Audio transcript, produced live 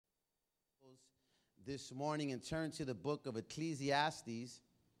this morning and turn to the book of Ecclesiastes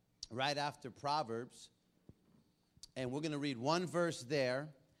right after Proverbs. And we're going to read one verse there,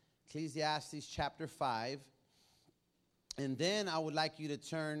 Ecclesiastes chapter 5. And then I would like you to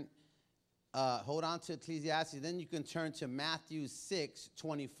turn, hold on to Ecclesiastes. Then you can turn to Matthew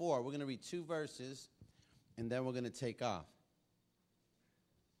 6:24. We're going to read two verses, and then we're going to take off.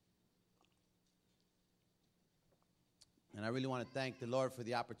 And I really want to thank the Lord for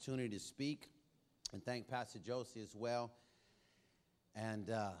the opportunity to speak, and thank Pastor Josie as well.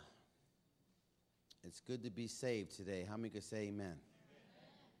 And it's good to be saved today. How many can say amen? Amen?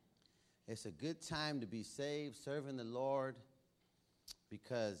 It's a good time to be saved, serving the Lord,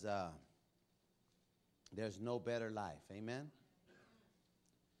 because there's no better life. Amen?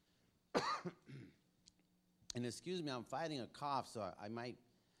 And excuse me, I'm fighting a cough, so I might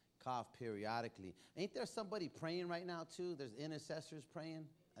cough periodically. Ain't there somebody praying right now, too? There's intercessors praying.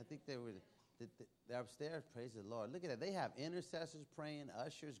 I think they're upstairs. Praise the Lord. Look at that. They have intercessors praying,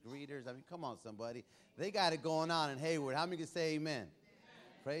 ushers, greeters. I mean, come on, somebody. They got it going on in Hayward. How many can say amen? Amen?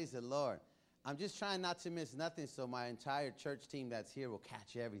 Praise the Lord. I'm just trying not to miss nothing so my entire church team that's here will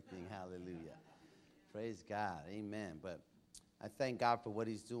catch everything. Hallelujah. Praise God. Amen. But I thank God for what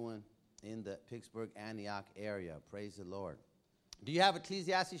he's doing in the Pittsburgh, Antioch area. Praise the Lord. Do you have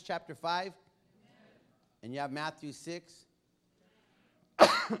Ecclesiastes chapter 5? Amen. And you have Matthew 6?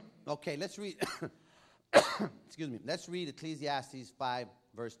 Okay, let's read. Excuse me. Let's read Ecclesiastes 5,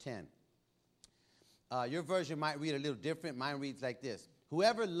 verse 10. Your version might read a little different. Mine reads like this.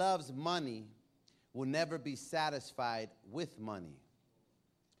 Whoever loves money will never be satisfied with money.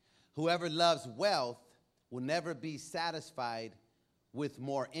 Whoever loves wealth will never be satisfied with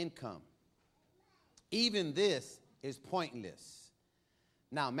more income. Even this is pointless.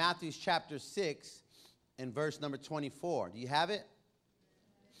 Now, Matthew chapter 6 and verse number 24. Do you have it?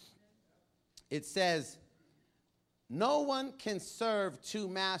 It says, no one can serve two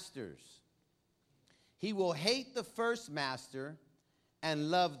masters. He will hate the first master and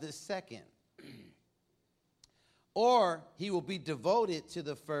love the second. Or he will be devoted to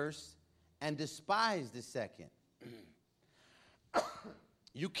the first and despise the second.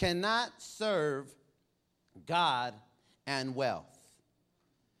 You cannot serve God and wealth.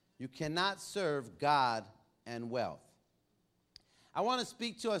 You cannot serve God and wealth. I want to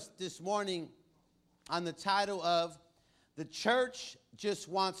speak to us this morning on the title of The Church Just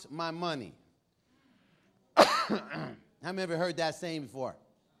Wants My Money. How many ever heard that saying before?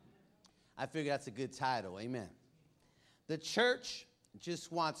 I figure that's a good title. Amen. The church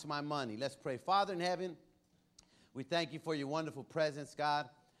just wants my money. Let's pray. Father in heaven, we thank you for your wonderful presence, God.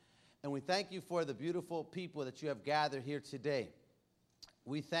 And we thank you for the beautiful people that you have gathered here today.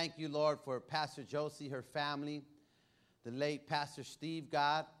 We thank you, Lord, for Pastor Josie, her family, the late Pastor Steve,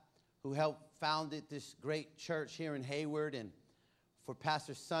 God, who helped founded this great church here in Hayward, and for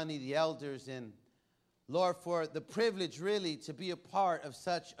Pastor Sonny, the elders, and Lord, for the privilege really to be a part of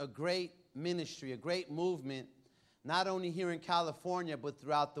such a great ministry, a great movement, not only here in California, but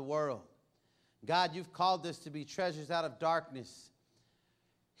throughout the world. God, you've called us to be treasures out of darkness,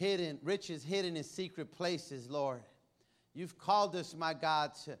 hidden, riches hidden in secret places, Lord. You've called us, my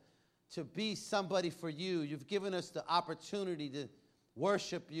God, to be somebody for you. You've given us the opportunity to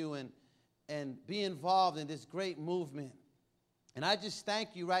worship you and be involved in this great movement. And I just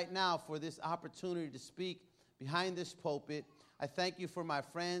thank you right now for this opportunity to speak behind this pulpit. I thank you for my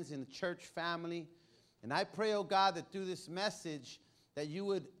friends in the church family. And I pray, oh God, that through this message that you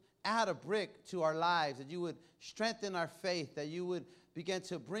would add a brick to our lives, that you would strengthen our faith, that you would begin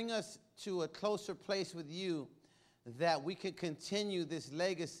to bring us to a closer place with you, that we can continue this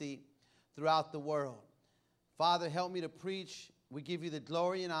legacy throughout the world. Father, help me to preach. We give you the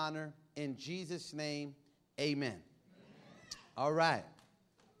glory and honor. In Jesus' name, amen. All right.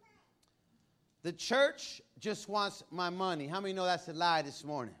 The church just wants my money. How many know that's a lie this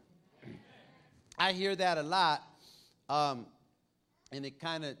morning? I hear that a lot, and it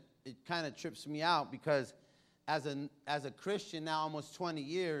kind of trips me out, because as a Christian now almost 20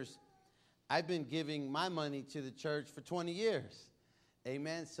 years, I've been giving my money to the church for 20 years.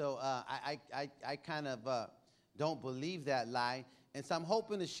 Amen. So I kind of don't believe that lie. And so I'm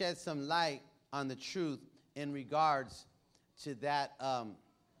hoping to shed some light on the truth in regards to that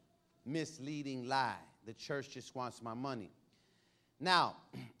misleading lie. The church just wants my money. Now,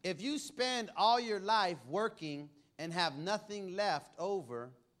 if you spend all your life working and have nothing left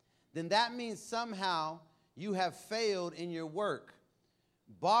over, then that means somehow you have failed in your work,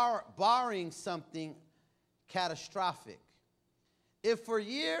 barring something catastrophic. If for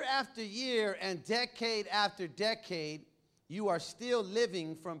year after year and decade after decade you are still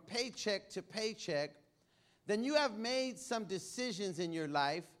living from paycheck to paycheck, then you have made some decisions in your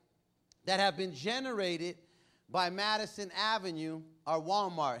life that have been generated by Madison Avenue or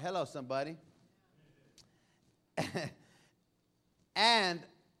Walmart. Hello, somebody. And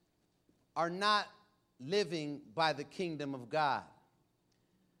are not living by the kingdom of God.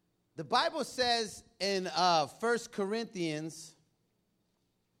 The Bible says in 1 Corinthians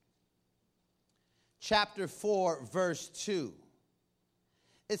chapter 4, verse 2,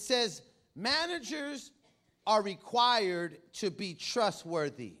 it says, managers are required to be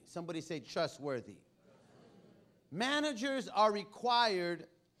trustworthy. Somebody say trustworthy. Managers are required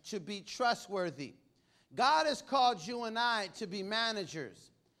to be trustworthy. God has called you and I to be managers.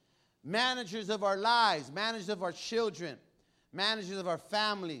 Managers of our lives, managers of our children, managers of our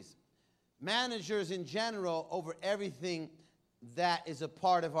families, managers in general over everything that is a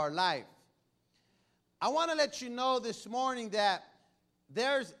part of our life. I want to let you know this morning that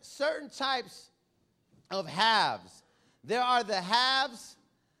there's certain types of haves. There are the haves,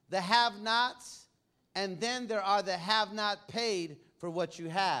 the have-nots, and then there are the have-not paid for what you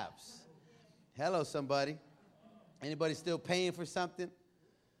have. Hello, somebody. Anybody still paying for something?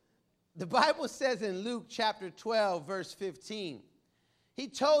 The Bible says in Luke chapter 12, verse 15, he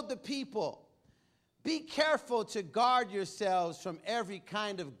told the people, be careful to guard yourselves from every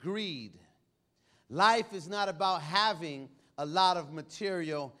kind of greed. Life is not about having a lot of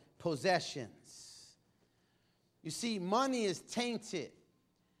material possessions. You see, money is tainted.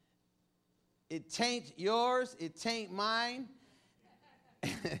 It tain't yours, it tain't mine,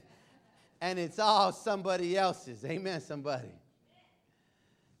 and it's all somebody else's. Amen, somebody.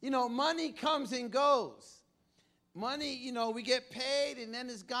 You know, money comes and goes. Money, you know, we get paid and then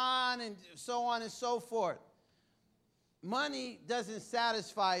it's gone and so on and so forth. Money doesn't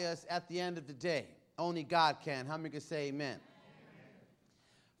satisfy us at the end of the day. Only God can. How many can say amen?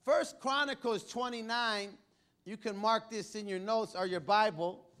 1 Chronicles 29, you can mark this in your notes or your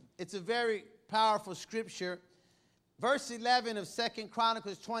Bible. It's a very powerful scripture. Verse 11 of 2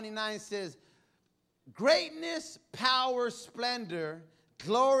 Chronicles 29 says, greatness, power, splendor,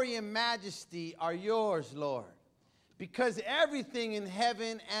 glory and majesty are yours, Lord, because everything in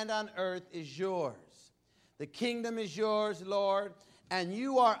heaven and on earth is yours. The kingdom is yours, Lord, and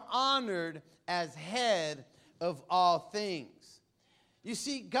you are honored as head of all things. You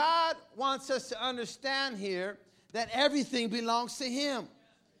see, God wants us to understand here that everything belongs to him.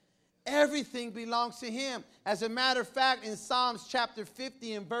 Everything belongs to him. As a matter of fact, in Psalms chapter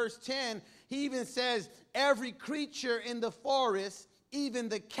 50 and verse 10, he even says, every creature in the forest, even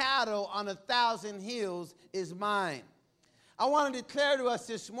the cattle on 1,000 hills is mine. I want to declare to us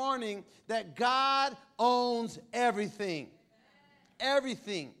this morning that God owns everything.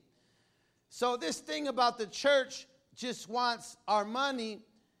 Everything. So this thing about the church just wants our money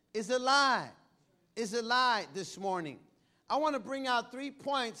is a lie. Is a lie this morning. I want to bring out 3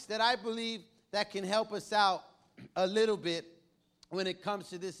 points that I believe that can help us out a little bit when it comes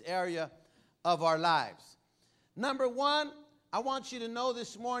to this area of our lives. Number one, I want you to know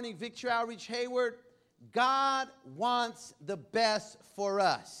this morning, Victory Outreach Hayward, God wants the best for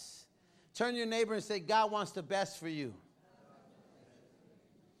us. Turn to your neighbor and say, God wants the best for you.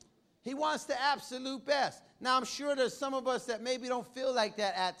 He wants the absolute best. Now, I'm sure there's some of us that maybe don't feel like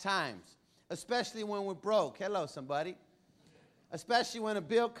that at times, especially when we're broke. Hello, somebody. Especially when a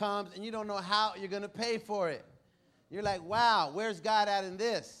bill comes and you don't know how you're going to pay for it. You're like, wow, where's God at in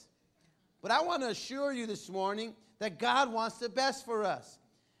this? But I want to assure you this morning that God wants the best for us.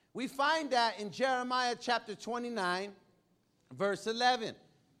 We find that in Jeremiah chapter 29, verse 11.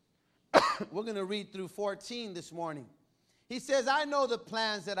 We're going to read through 14 this morning. He says, I know the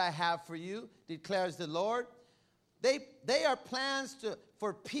plans that I have for you, declares the Lord. They are plans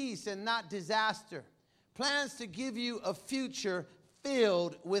for peace and not disaster. Plans to give you a future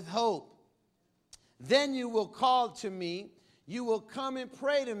filled with hope. Then you will call to me. You will come and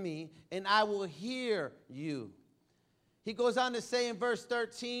pray to me, and I will hear you. He goes on to say in verse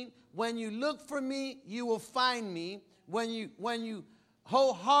 13, when you look for me, you will find me. When you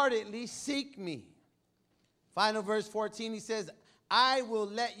wholeheartedly seek me. Final verse 14, he says, I will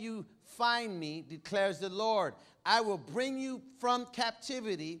let you find me, declares the Lord. I will bring you from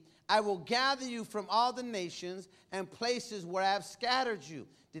captivity. I will gather you from all the nations and places where I have scattered you,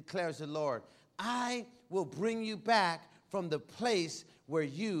 declares the Lord. I will bring you back from the place where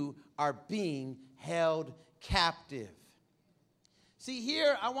you are being held captive. See,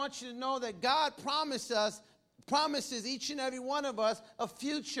 here I want you to know that God promises each and every one of us a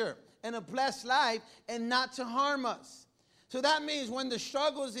future and a blessed life and not to harm us. So that means when the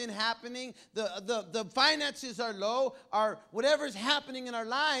struggle is happening, the finances are low, or whatever is happening in our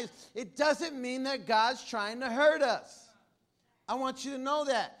lives, it doesn't mean that God's trying to hurt us. I want you to know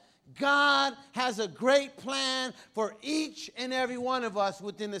that. God has a great plan for each and every one of us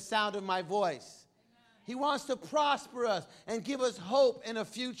within the sound of my voice. He wants to prosper us and give us hope and a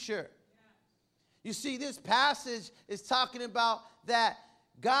future. You see, this passage is talking about that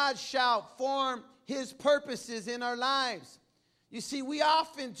God shall form his purposes in our lives. You see, we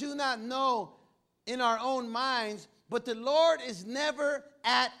often do not know in our own minds, but the Lord is never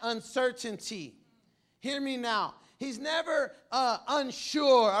at uncertainty. Hear me now. He's never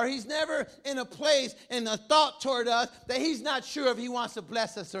unsure, or he's never in a place and a thought toward us that he's not sure if he wants to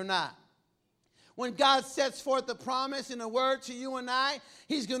bless us or not. When God sets forth a promise and a word to you and I,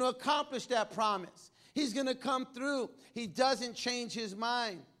 he's going to accomplish that promise. He's going to come through. He doesn't change his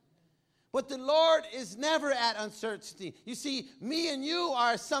mind. But the Lord is never at uncertainty. You see, me and you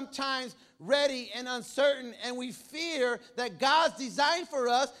are sometimes ready and uncertain, and we fear that God's design for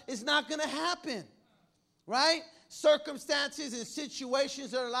us is not going to happen. Right? Circumstances and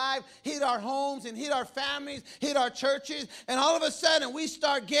situations in our life hit our homes and hit our families, hit our churches, and all of a sudden we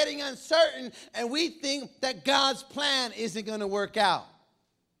start getting uncertain, and we think that God's plan isn't going to work out.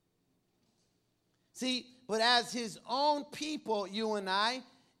 See, but as his own people, you and I,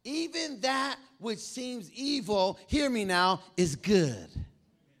 even that which seems evil, hear me now, is good.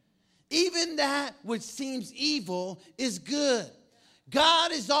 Even that which seems evil is good.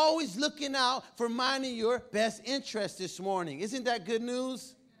 God is always looking out for mine and your best interest this morning. Isn't that good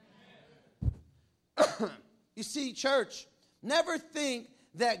news? You see, church, never think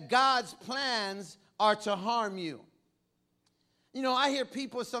that God's plans are to harm you. You know, I hear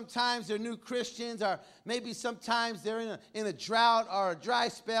people sometimes, they're new Christians, or maybe sometimes they're in a drought or a dry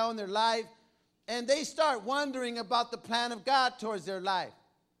spell in their life, and they start wondering about the plan of God towards their life.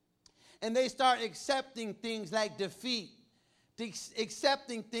 And they start accepting things like defeat,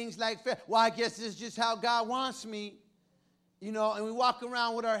 accepting things like, well, I guess this is just how God wants me. You know, and we walk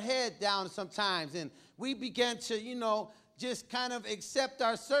around with our head down sometimes, and we begin to, just kind of accept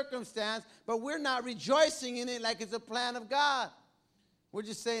our circumstance, but we're not rejoicing in it like it's a plan of God. We're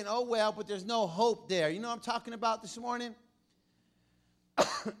just saying, oh, well, but there's no hope there. You know what I'm talking about this morning?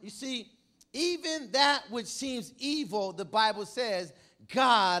 You see, even that which seems evil, the Bible says,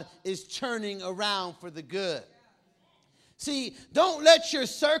 God is turning around for the good. See, don't let your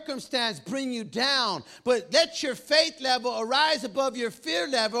circumstance bring you down, but let your faith level arise above your fear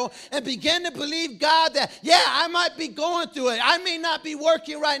level and begin to believe God that, yeah, I might be going through it. I may not be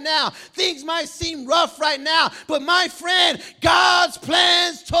working right now. Things might seem rough right now, but my friend, God's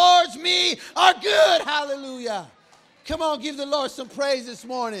plans towards me are good. Hallelujah. Come on, give the Lord some praise this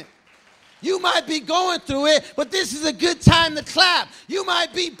morning. You might be going through it, but this is a good time to clap. You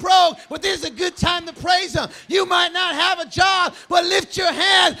might be broke, but this is a good time to praise him. You might not have a job, but lift your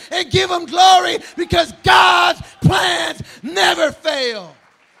hands and give him glory, because God's plans never fail.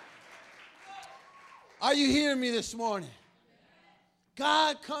 Are you hearing me this morning?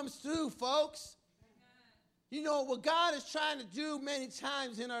 God comes through, folks. You know, what God is trying to do many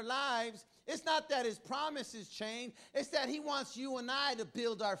times in our lives, it's not that his promises change. It's that he wants you and I to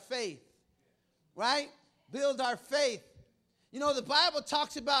build our faith. Right? Build our faith. You know, the Bible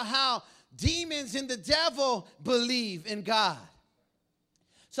talks about how demons and the devil believe in God.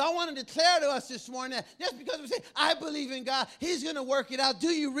 So I want to declare to us this morning that just because we say, I believe in God, he's going to work it out. Do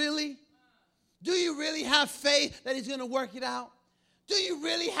you really? Do you really have faith that he's going to work it out? Do you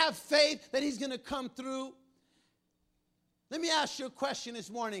really have faith that he's going to come through? Let me ask you a question this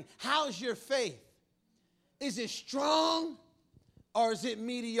morning. How's your faith? Is it strong, or is it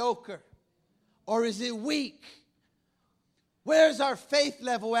mediocre? Or is it weak? Where's our faith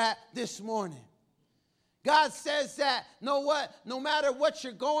level at this morning? God says that, no matter what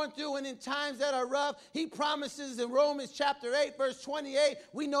you're going through and in times that are rough, he promises in Romans chapter 8, verse 28,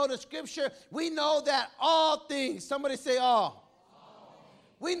 we know the scripture, we know that all things, somebody say all.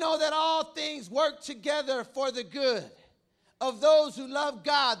 We know that all things work together for the good of those who love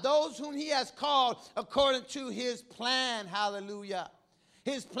God, those whom he has called according to his plan. Hallelujah.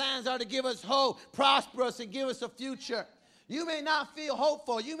 His plans are to give us hope, prosper us, and give us a future. You may not feel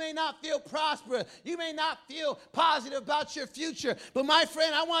hopeful. You may not feel prosperous. You may not feel positive about your future. But my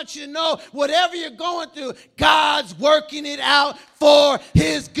friend, I want you to know, whatever you're going through, God's working it out for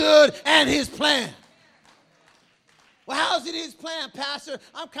his good and his plan. Well, how's it his plan, Pastor?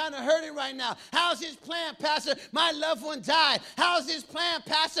 I'm kind of hurting right now. How's his plan, Pastor? My loved one died. How's his plan,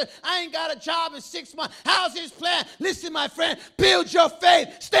 Pastor? I ain't got a job in 6 months. How's his plan? Listen, my friend, build your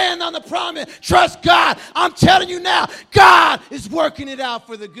faith. Stand on the promise. Trust God. I'm telling you now, God is working it out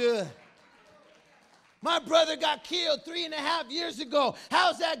for the good. My brother got killed 3.5 years ago.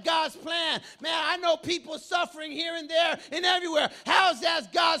 How's that God's plan? Man, I know people suffering here and there and everywhere. How's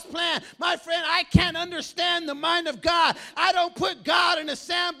that God's plan? My friend, I can't understand the mind of God. I don't put God in a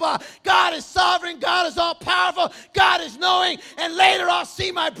sandbox. God is sovereign. God is all powerful. God is knowing. And later I'll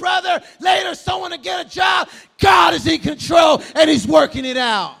see my brother. Later someone will get a job. God is in control and he's working it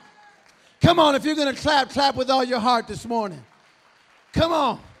out. Come on, if you're going to clap with all your heart this morning. Come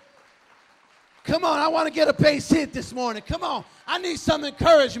on. Come on, I want to get a base hit this morning. Come on, I need some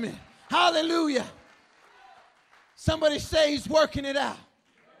encouragement. Hallelujah. Somebody say he's working it out.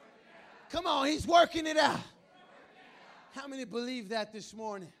 Come on, he's working it out. How many believe that this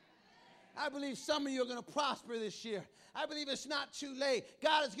morning? I believe some of you are going to prosper this year. I believe it's not too late.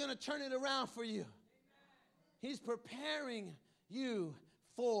 God is going to turn it around for you. He's preparing you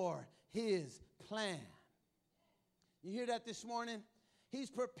for his plan. You hear that this morning? He's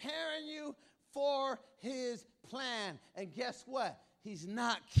preparing you for his plan. And guess what? He's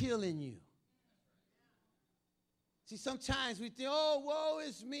not killing you. See, sometimes we think, oh, woe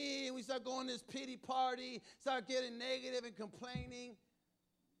is me, and we start going to this pity party, start getting negative and complaining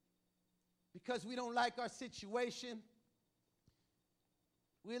because we don't like our situation.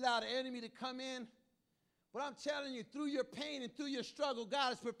 We allow the enemy to come in. But I'm telling you, through your pain and through your struggle,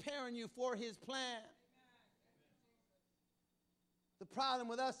 God is preparing you for his plan. The problem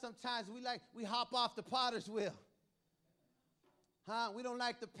with us sometimes, we hop off the potter's wheel. We don't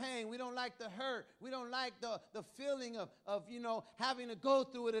like the pain. We don't like the hurt. We don't like the feeling of having to go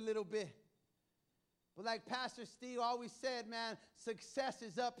through it a little bit. But like Pastor Steve always said, man, success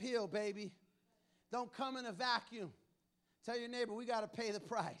is uphill, baby. Don't come in a vacuum. Tell your neighbor, we got to pay the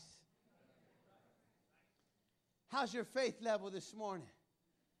price. How's your faith level this morning?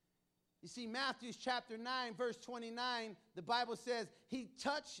 You see, Matthew chapter 9, verse 29, the Bible says, he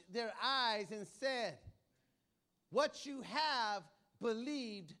touched their eyes and said, what you have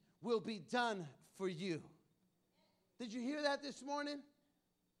believed will be done for you. Did you hear that this morning?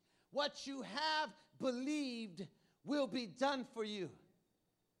 What you have believed will be done for you.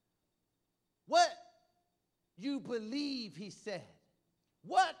 What you believe, he said.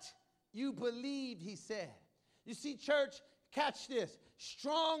 What you believe, he said. You see, church, catch this.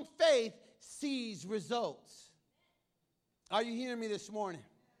 Strong faith sees results. Are you hearing me this morning?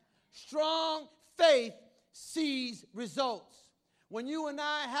 Strong faith sees results. When you and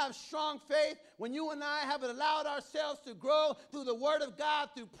I have strong faith, when you and I have allowed ourselves to grow through the Word of God,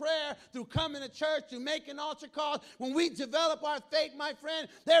 through prayer, through coming to church, through making altar calls, when we develop our faith, my friend,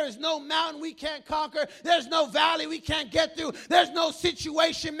 there is no mountain we can't conquer. There's no valley we can't get through. There's no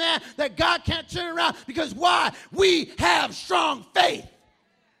situation, man, that God can't turn around. Because why? We have strong faith.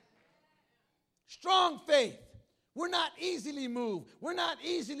 Strong faith. We're not easily moved. We're not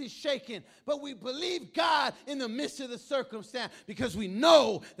easily shaken. But we believe God in the midst of the circumstance because we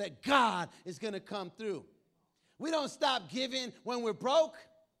know that God is going to come through. We don't stop giving when we're broke.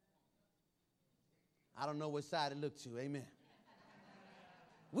 I don't know what side to look to. Amen.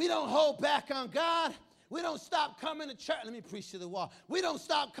 We don't hold back on God. We don't stop coming to church. Let me preach to the wall. We don't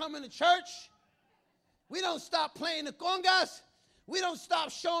stop coming to church. We don't stop playing the congas. We don't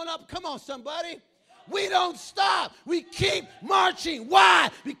stop showing up. Come on, somebody. We don't stop. We keep marching.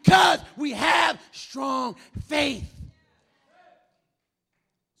 Why? Because we have strong faith.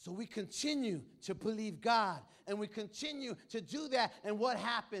 So we continue to believe God, and we continue to do that. And what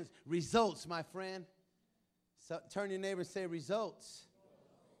happens? Results, my friend. So turn to your neighbor and say results.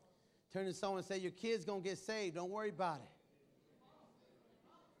 Turn to someone and say, your kid's going to get saved. Don't worry about it.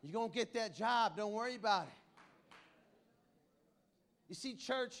 You're going to get that job. Don't worry about it. You see,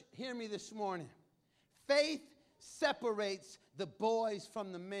 church, hear me this morning. Faith separates the boys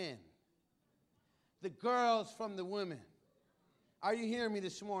from the men, the girls from the women. Are you hearing me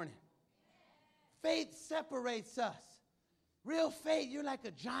this morning? Faith separates us. Real faith, you're like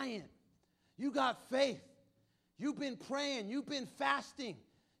a giant. You got faith. You've been praying. You've been fasting.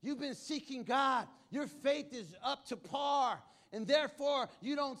 You've been seeking God. Your faith is up to par. And therefore,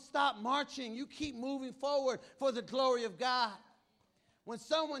 you don't stop marching. You keep moving forward for the glory of God. When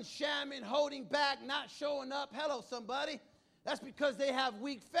someone's shamming, holding back, not showing up, hello, somebody, that's because they have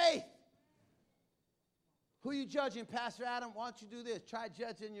weak faith. Who are you judging, Pastor Adam? Why don't you do this? Try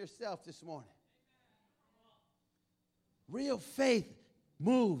judging yourself this morning. Real faith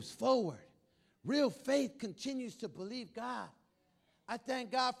moves forward. Real faith continues to believe God. I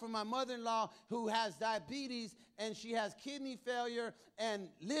thank God for my mother-in-law who has diabetes and she has kidney failure and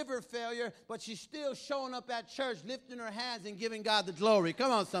liver failure, but she's still showing up at church, lifting her hands and giving God the glory.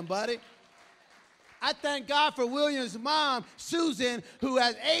 Come on, somebody. I thank God for William's mom, Susan, who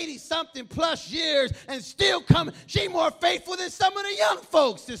has 80-something plus years and still coming. She's more faithful than some of the young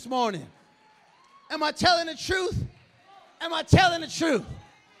folks this morning. Am I telling the truth? Am I telling the truth?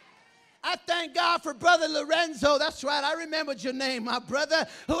 I thank God for Brother Lorenzo. That's right. I remembered your name, my brother,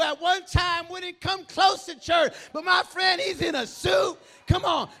 who at one time wouldn't come close to church. But my friend, he's in a suit. Come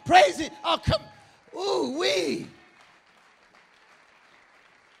on. Praise it. Oh, come. Ooh, wee.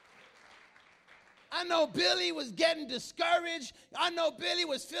 I know Billy was getting discouraged. I know Billy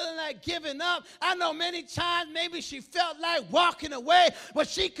was feeling like giving up. I know many times maybe she felt like walking away, but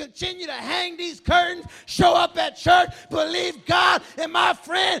she continued to hang these curtains, show up at church, believe God, and my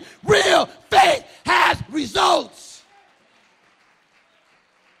friend, real faith has results.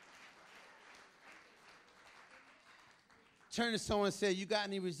 Turn to someone and say, you got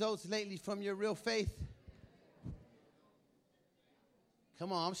any results lately from your real faith?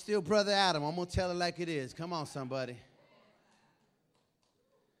 Come on, I'm still Brother Adam. I'm going to tell it like it is. Come on, somebody.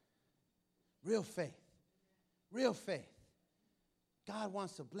 Real faith. Real faith. God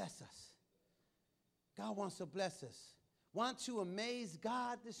wants to bless us. God wants to bless us. Want to amaze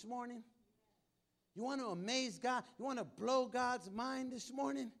God this morning? You want to amaze God? You want to blow God's mind this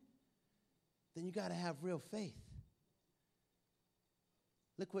morning? Then you got to have real faith.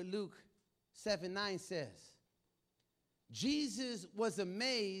 Look what Luke 7:9 says. Jesus was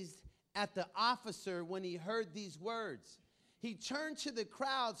amazed at the officer when he heard these words. He turned to the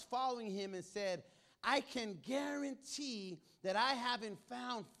crowds following him and said, I can guarantee that I haven't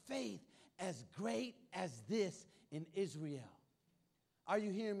found faith as great as this in Israel. Are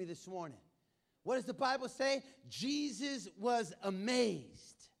you hearing me this morning? What does the Bible say? Jesus was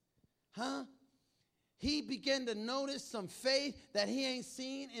amazed. Huh? He began to notice some faith that he ain't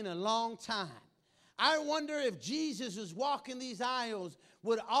seen in a long time. I wonder if Jesus was walking these aisles,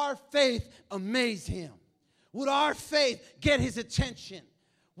 would our faith amaze him? Would our faith get his attention?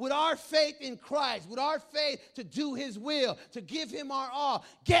 Would our faith in Christ, would our faith to do his will, to give him our all,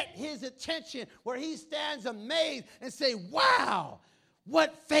 get his attention where he stands amazed and say, wow,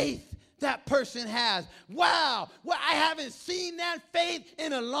 what faith that person has. Wow, well, I haven't seen that faith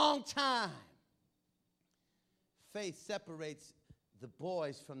in a long time. Faith separates the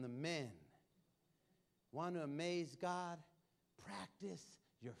boys from the men. Want to amaze God? Practice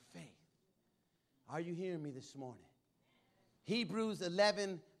your faith. Are you hearing me this morning? Hebrews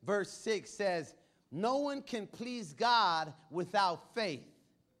 11 verse 6 says, no one can please God without faith.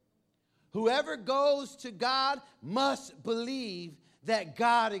 Whoever goes to God must believe that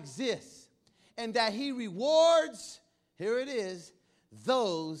God exists and that he rewards, here it is,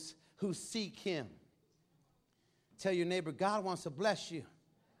 those who seek him. Tell your neighbor, God wants to bless you.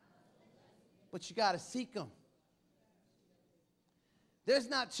 But you got to seek him. There's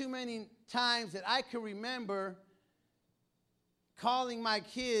not too many times that I can remember calling my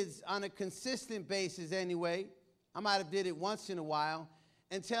kids on a consistent basis anyway. I might have did it once in a while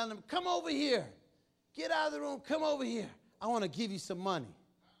and telling them, come over here. Get out of the room. Come over here. I want to give you some money.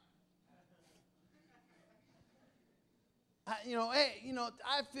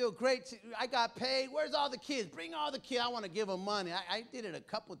 I feel great. I got paid. Where's all the kids? Bring all the kids. I want to give them money. I did it a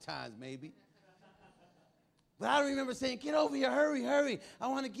couple times maybe. But I remember saying, get over here, hurry, hurry. I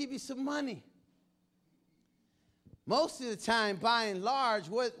want to give you some money. Most of the time, by and large,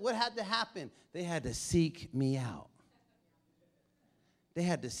 what had to happen? They had to seek me out. They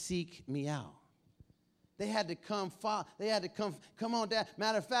had to seek me out. They had to come on down.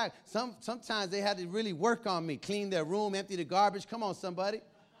 Matter of fact, sometimes they had to really work on me, clean their room, empty the garbage. Come on, somebody.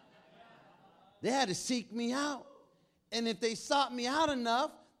 They had to seek me out. And if they sought me out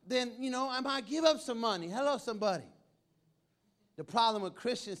enough, then, I might give up some money. Hello, somebody. The problem with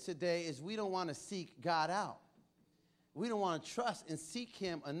Christians today is we don't want to seek God out. We don't want to trust and seek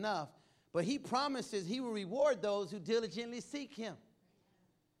him enough. But he promises he will reward those who diligently seek him.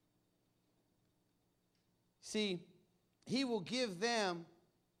 See, he will give them,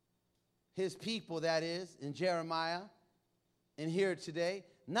 his people, that is, in Jeremiah, and here today,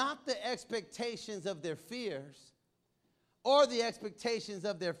 not the expectations of their fears or the expectations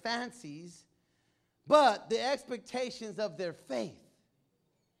of their fancies, but the expectations of their faith.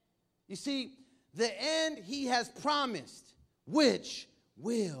 You see, the end he has promised, which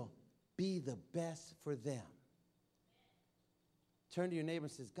will be the best for them. Turn to your neighbor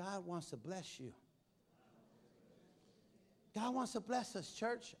and says, God wants to bless you. God wants to bless us,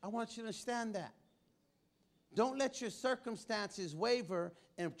 church. I want you to understand that. Don't let your circumstances waver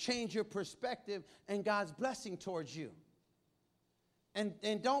and change your perspective and God's blessing towards you.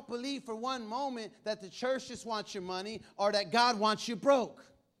 And don't believe for one moment that the church just wants your money or that God wants you broke.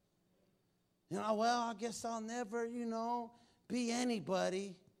 Well, I guess I'll never, be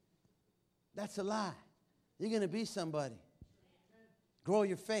anybody. That's a lie. You're going to be somebody. Grow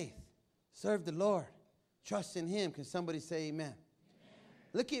your faith. Serve the Lord. Trust in Him. Can somebody say amen? Amen?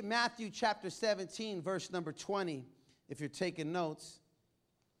 Look at Matthew chapter 17, verse number 20, if you're taking notes.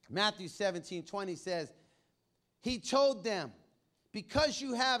 Matthew 17:20 says, He told them, because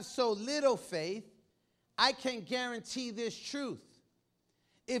you have so little faith, I can guarantee this truth.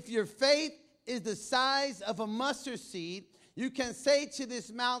 If your faith is the size of a mustard seed, you can say to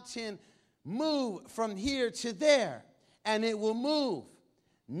this mountain, move from here to there, and it will move.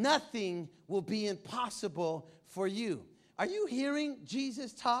 Nothing will be impossible for you. Are you hearing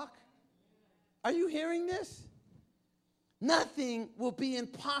Jesus talk? Are you hearing this? Nothing will be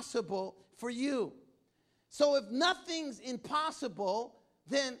impossible for you. So if nothing's impossible,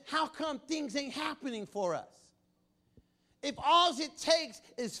 then how come things ain't happening for us? If all it takes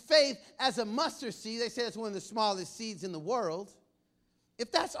is faith as a mustard seed, they say it's one of the smallest seeds in the world.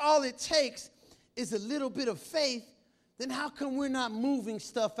 If that's all it takes is a little bit of faith, then how come we're not moving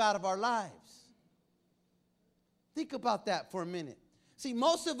stuff out of our lives? Think about that for a minute. See,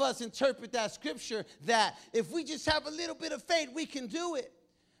 most of us interpret that scripture that if we just have a little bit of faith, we can do it.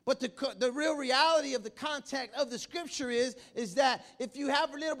 But the real reality of the context of the scripture is that if you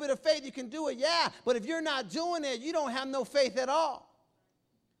have a little bit of faith, you can do it, yeah. But if you're not doing it, you don't have no faith at all.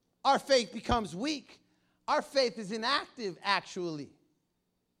 Our faith becomes weak. Our faith is inactive, actually.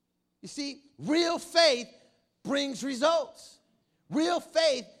 You see, real faith brings results. Real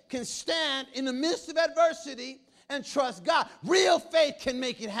faith can stand in the midst of adversity and trust God. Real faith can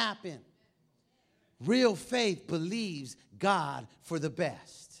make it happen. Real faith believes God for the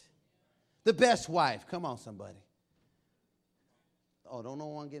best. The best wife. Come on, somebody. Oh, don't no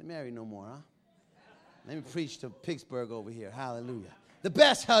one get married no more, huh? Let me preach to Pittsburgh over here. Hallelujah. The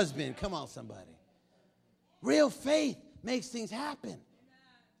best husband. Come on, somebody. Real faith makes things happen.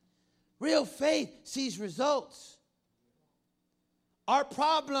 Real faith sees results. Our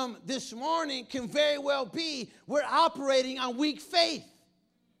problem this morning can very well be we're operating on weak faith.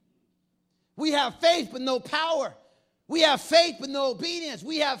 We have faith but no power. We have faith but no obedience.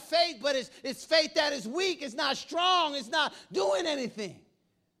 We have faith, but it's faith that is weak. It's not strong. It's not doing anything.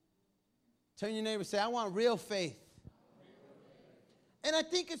 Turn your neighbor and say, I want real faith. And I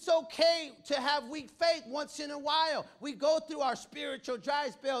think it's okay to have weak faith once in a while. We go through our spiritual dry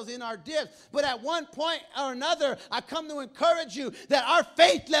spells in our dips. But at one point or another, I come to encourage you that our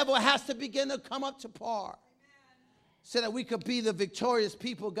faith level has to begin to come up to par. Amen. So that we could be the victorious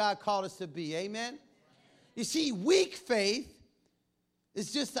people God called us to be. Amen? You see, weak faith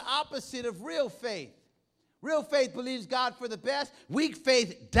is just the opposite of real faith. Real faith believes God for the best. Weak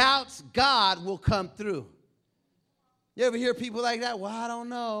faith doubts God will come through. You ever hear people like that? Well, I don't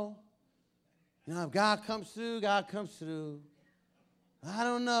know. If God comes through, God comes through. I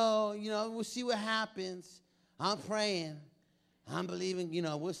don't know. We'll see what happens. I'm praying. I'm believing,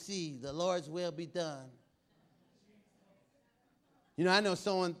 we'll see. The Lord's will be done. I know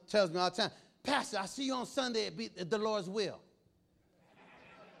someone tells me all the time, Pastor, I see you on Sunday at the Lord's will.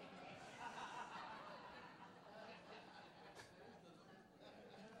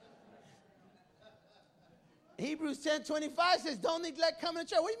 Hebrews 10:25 says, don't neglect coming to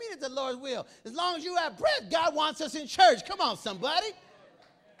church. What do you mean it's the Lord's will? As long as you have breath, God wants us in church. Come on, somebody.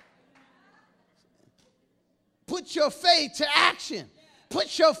 Put your faith to action.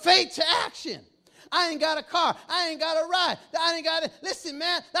 Put your faith to action. I ain't got a car. I ain't got a ride. I ain't got a... Listen,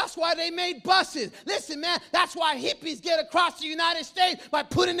 man, that's why they made buses. Listen, man, that's why hippies get across the United States by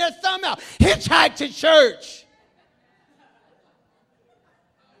putting their thumb out. Hitchhike to church.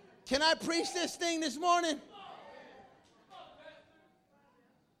 Can I preach this thing this morning?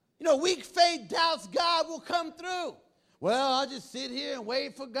 Weak faith doubts God will come through. Well, I'll just sit here and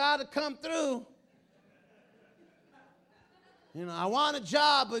wait for God to come through. I want a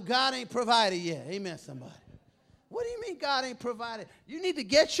job, but God ain't provided yet. Amen, somebody. What do you mean God ain't provided? You need to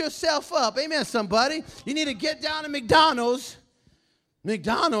get yourself up. Amen, somebody. You need to get down to McDonald's.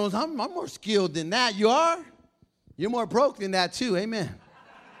 McDonald's, I'm more skilled than that. You are? You're more broke than that too. Amen.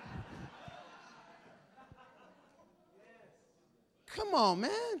 Come on,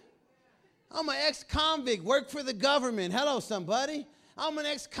 man. I'm an ex-convict, work for the government. Hello, somebody. I'm an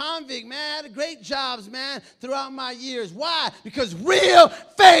ex-convict, man. I had great jobs, man, throughout my years. Why? Because real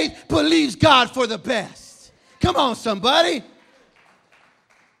faith believes God for the best. Come Come on, somebody.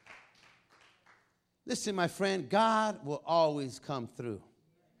 Listen, my friend, God will always come through.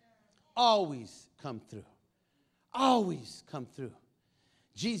 Always come through. Always come through.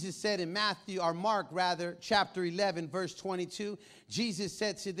 Jesus said in Mark, chapter 11, verse 22, Jesus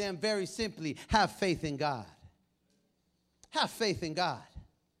said to them very simply, have faith in God. Have faith in God.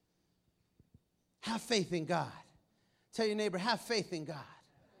 Have faith in God. Tell your neighbor, have faith in God.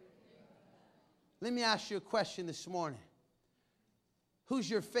 Let me ask you a question this morning. Who's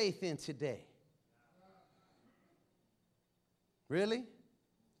your faith in today? Really?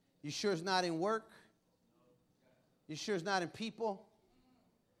 You sure it's not in work? You sure it's not in people?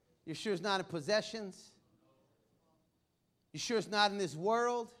 You sure it's not in possessions? You sure it's not in this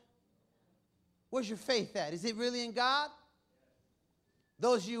world? Where's your faith at? Is it really in God?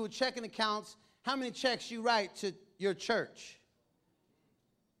 Those of you with checking accounts, how many checks you write to your church?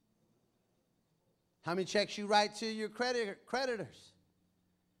 How many checks you write to your creditors?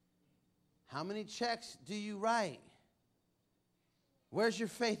 How many checks do you write? Where's your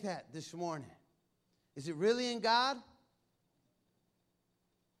faith at this morning? Is it really in God?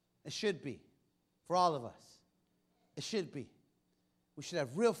 It should be. For all of us. It should be. We should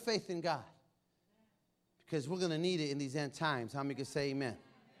have real faith in God. Because we're going to need it in these end times. How many can say amen?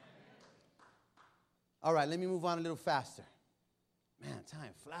 All right, let me move on a little faster. Man, time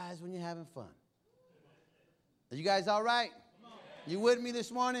flies when you're having fun. Are you guys all right? You with me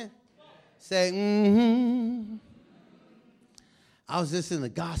this morning? Say, mm-hmm. I was listening to the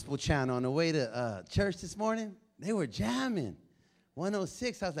gospel channel on the way to church this morning. They were jamming.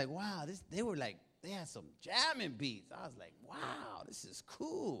 106, I was like, wow, they had some jamming beats. I was like, wow, this is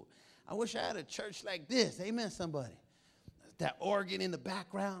cool. I wish I had a church like this. Amen, somebody. That organ in the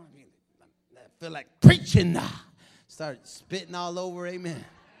background. I feel like preaching now. Start spitting all over, amen.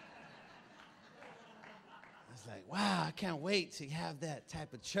 I was like, wow, I can't wait to have that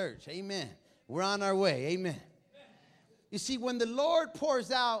type of church. Amen. We're on our way. Amen. You see, when the Lord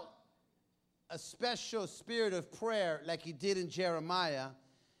pours out a special spirit of prayer like he did in Jeremiah,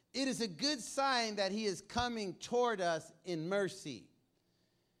 it is a good sign that he is coming toward us in mercy.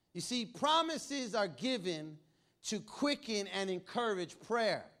 You see, promises are given to quicken and encourage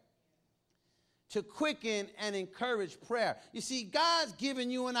prayer. To quicken and encourage prayer. You see, God's given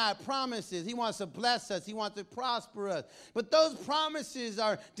you and I promises. He wants to bless us. He wants to prosper us. But those promises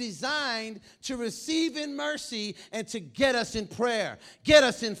are designed to receive in mercy and to get us in prayer, get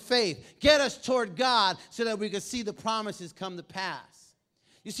us in faith, get us toward God so that we can see the promises come to pass.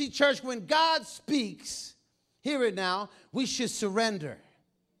 You see, church, when God speaks, hear it now, we should surrender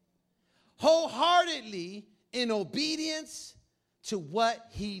wholeheartedly in obedience to what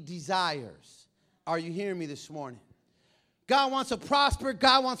he desires. Are you hearing me this morning? God wants to prosper.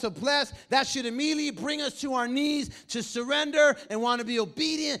 God wants to bless. That should immediately bring us to our knees to surrender and want to be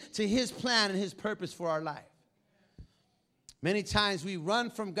obedient to his plan and his purpose for our life. Many times we run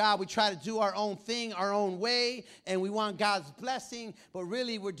from God. We try to do our own thing, our own way, and we want God's blessing, but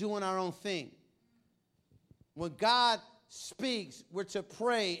really we're doing our own thing. When God speaks, we're to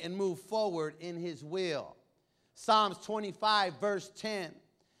pray and move forward in his will. Psalms 25, verse 10.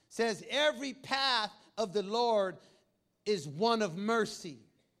 Says, every path of the Lord is one of mercy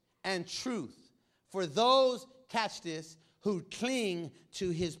and truth for those, catch this, who cling to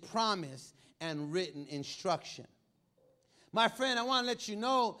his promise and written instruction. My friend, I want to let you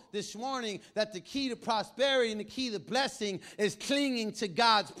know this morning that the key to prosperity and the key to blessing is clinging to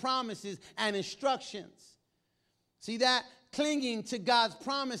God's promises and instructions. See that? Clinging to God's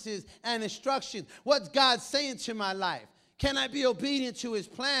promises and instructions. What's God saying to my life? Can I be obedient to his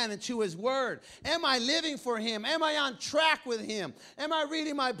plan and to his word? Am I living for him? Am I on track with him? Am I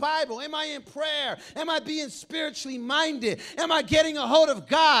reading my Bible? Am I in prayer? Am I being spiritually minded? Am I getting a hold of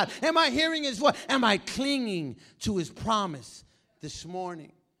God? Am I hearing his voice? Am I clinging to his promise this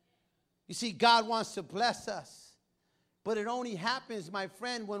morning? You see, God wants to bless us. But it only happens, my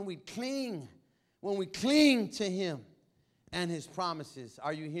friend, when we cling to him and his promises.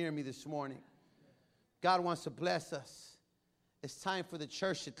 Are you hearing me this morning? God wants to bless us. It's time for the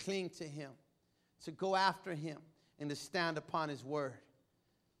church to cling to him, to go after him, and to stand upon his word.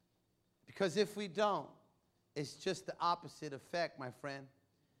 Because if we don't, it's just the opposite effect, my friend.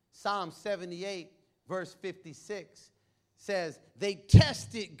 Psalm 78, verse 56 says, they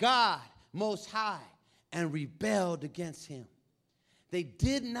tested God most high and rebelled against him. They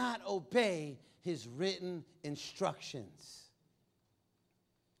did not obey his written instructions.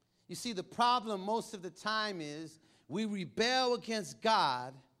 You see, the problem most of the time is we rebel against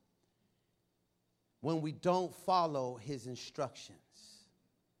God when we don't follow his instructions.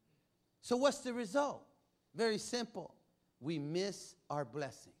 So what's the result? Very simple. We miss our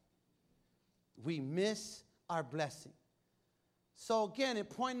blessing. We miss our blessing. So again, in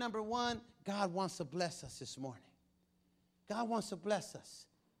point number 1, God wants to bless us this morning. God wants to bless us.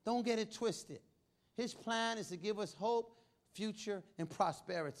 Don't get it twisted. His plan is to give us hope, future, and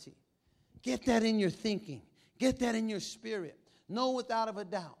prosperity. Get that in your thinking. Get that in your spirit. Know without a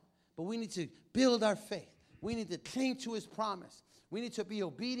doubt. But we need to build our faith. We need to cling to his promise. We need to be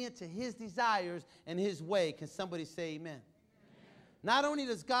obedient to his desires and his way. Can somebody say amen? Amen. Not only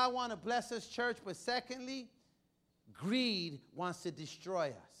does God want to bless us, church, but secondly, greed wants to destroy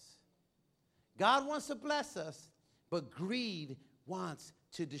us. God wants to bless us, but greed wants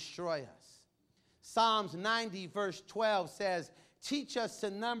to destroy us. Psalms 90 verse 12 says, teach us to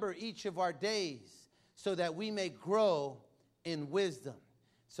number each of our days so that we may grow in wisdom.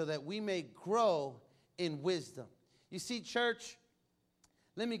 So that we may grow in wisdom. You see, church,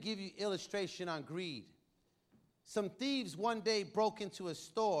 let me give you illustration on greed. Some thieves one day broke into a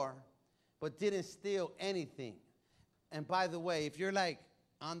store but didn't steal anything. And by the way, if you're like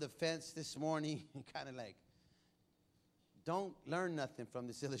on the fence this morning, kind of like, don't learn nothing from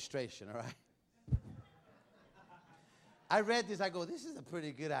this illustration, all right? I read this, I go, this is a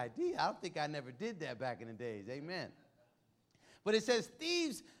pretty good idea. I don't think I never did that back in the days, amen. But it says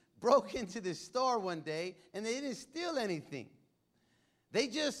thieves broke into this store one day and they didn't steal anything. They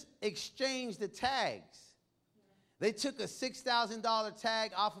just exchanged the tags. They took a $6,000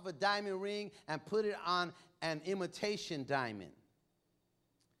 tag off of a diamond ring and put it on an imitation diamond.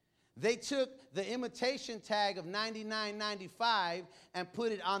 They took the imitation tag of $99.95 and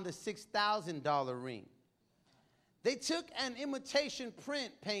put it on the $6,000 ring. They took an imitation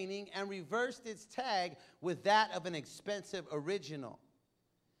print painting and reversed its tag with that of an expensive original.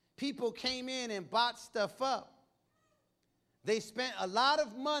 People came in and bought stuff up. They spent a lot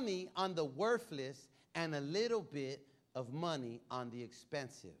of money on the worthless and a little bit of money on the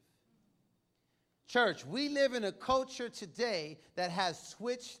expensive. Church, we live in a culture today that has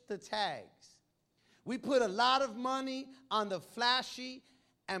switched the tags. We put a lot of money on the flashy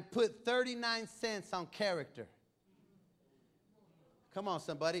and put 39 cents on character. Come on,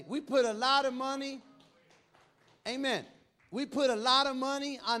 somebody. We put a lot of money, amen. We put a lot of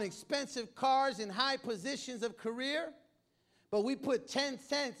money on expensive cars and high positions of career, but we put 10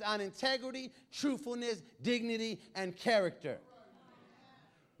 cents on integrity, truthfulness, dignity, and character.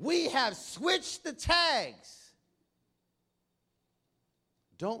 We have switched the tags.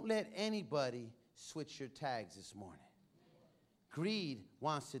 Don't let anybody switch your tags this morning. Greed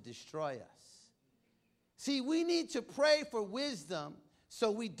wants to destroy us. See, we need to pray for wisdom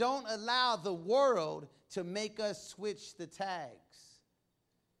so we don't allow the world to make us switch the tags.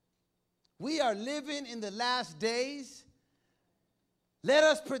 We are living in the last days. Let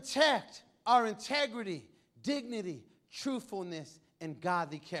us protect our integrity, dignity, truthfulness, and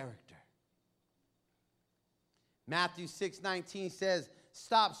godly character. Matthew 6:19 says,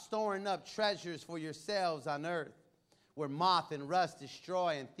 stop storing up treasures for yourselves on earth, where moth and rust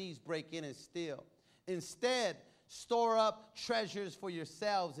destroy and thieves break in and steal. Instead, store up treasures for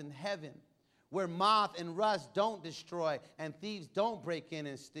yourselves in heaven, where moth and rust don't destroy and thieves don't break in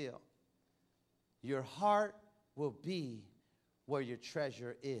and steal. Your heart will be where your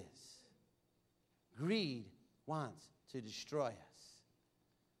treasure is. Greed wants to destroy us.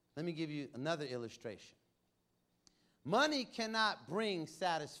 Let me give you another illustration. Money cannot bring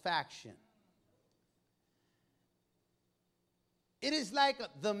satisfaction. It is like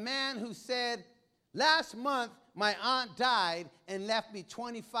the man who said, last month my aunt died and left me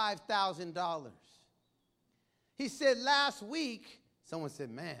 $25,000. He said last week, someone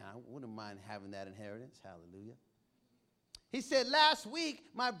said, man, I wouldn't mind having that inheritance. Hallelujah. He said last week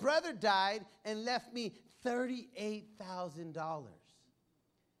my brother died and left me $38,000.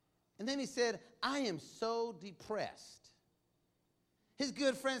 And then he said, I am so depressed. His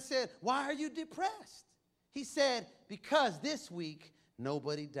good friend said, why are you depressed? He said, because this week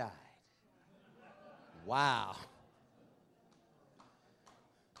nobody died. Wow.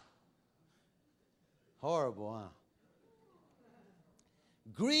 Horrible, huh?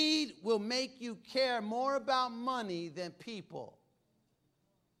 Greed will make you care more about money than people.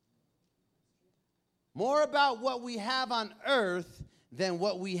 More about what we have on earth than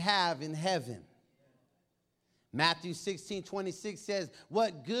what we have in heaven. Matthew 16:26 says,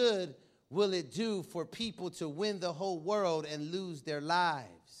 what good will it do for people to win the whole world and lose their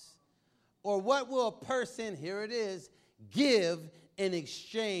lives? Or what will a person, here it is, give in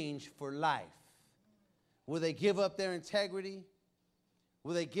exchange for life? Will they give up their integrity?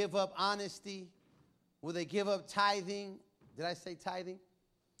 Will they give up honesty? Will they give up tithing? Did I say tithing?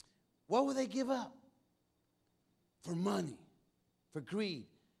 What will they give up? for money, for greed,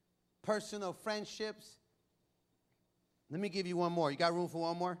 personal friendships. Let me give you one more. You got room for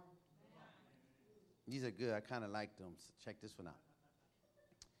one more? These are good. I kind of like them. So check this one out.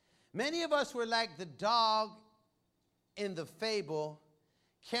 Many of us were like the dog in the fable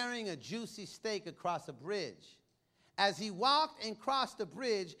carrying a juicy steak across a bridge. As he walked and crossed the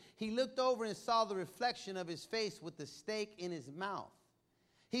bridge, he looked over and saw the reflection of his face with the steak in his mouth.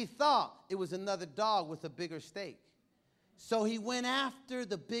 He thought it was another dog with a bigger steak. So he went after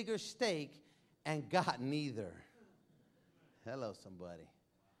the bigger steak and got neither. Hello, somebody.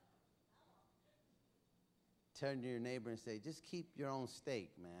 Turn to your neighbor and say, just keep your own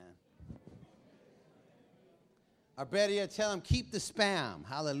steak, man. Or better yet, tell him, keep the Spam.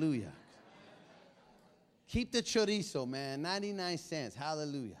 Hallelujah. Keep the chorizo, man. 99 cents.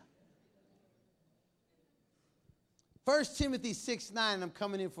 Hallelujah. 1 Timothy 6:9, I'm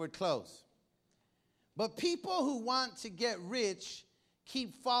coming in for a close. But people who want to get rich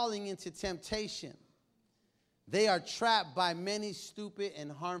keep falling into temptation. They are trapped by many stupid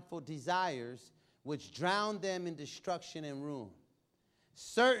and harmful desires, which drown them in destruction and ruin.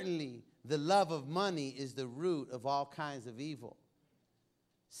 Certainly, the love of money is the root of all kinds of evil.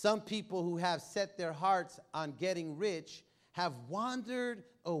 Some people who have set their hearts on getting rich have wandered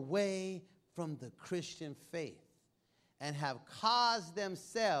away from the Christian faith and have caused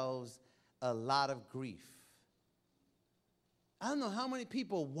themselves a lot of grief. I don't know how many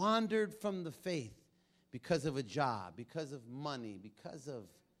people wandered from the faith because of a job, because of money, because of,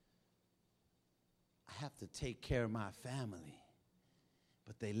 I have to take care of my family.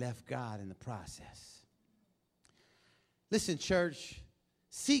 But they left God in the process. Listen, church,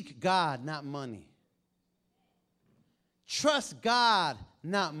 seek God, not money. Trust God,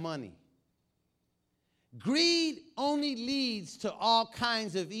 not money. Greed only leads to all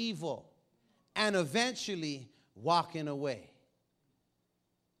kinds of evil and eventually walking away.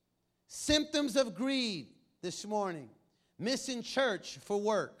 Symptoms of greed this morning: missing church for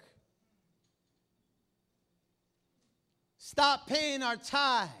work. Stop paying our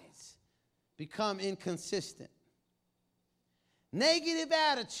tithes, become inconsistent. Negative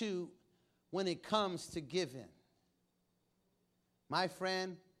attitude when it comes to giving. My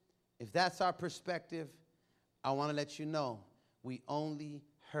friend, if that's our perspective, I want to let you know we only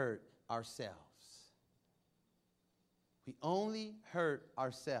hurt ourselves. We only hurt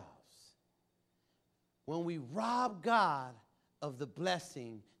ourselves when we rob God of the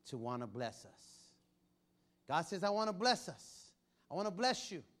blessing to want to bless us. God says, I want to bless us. I want to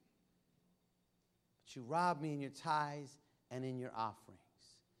bless you. But you rob me in your tithes and in your offerings.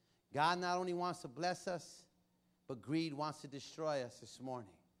 God not only wants to bless us, but greed wants to destroy us this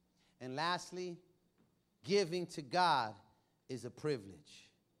morning. And lastly, giving to God is a privilege.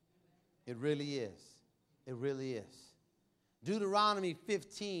 It really is. It really is. Deuteronomy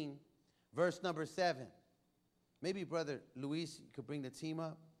 15, verse number 7. Maybe Brother Luis, you could bring the team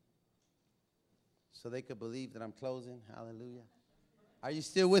up so they could believe that I'm closing. Hallelujah. Are you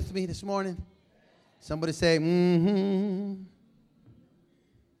still with me this morning? Somebody say, mm-hmm.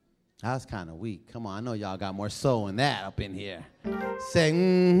 That was kind of weak. Come on, I know y'all got more soul in that up in here. Say,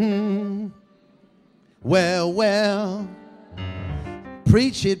 mm-hmm. Well, well.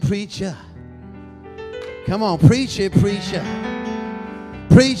 Preach it, preacher. Come on, preach it, preacher.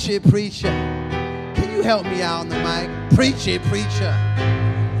 Preach it, preacher. Can you help me out on the mic? Preach it, preacher.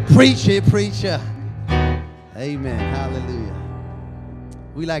 Preach it, preacher. Amen. Hallelujah.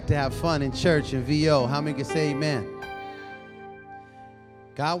 We like to have fun in church and VO. How many can say amen?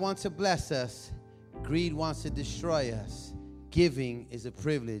 God wants to bless us. Greed wants to destroy us. Giving is a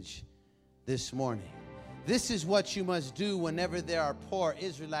privilege this morning. This is what you must do whenever there are poor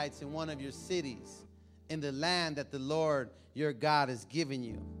Israelites in one of your cities, in the land that the Lord your God has given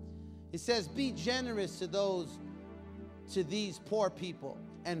you. It says, be generous to these poor people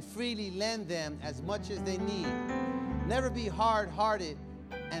and freely lend them as much as they need. Never be hard-hearted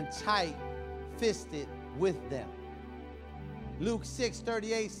and tight-fisted with them. Luke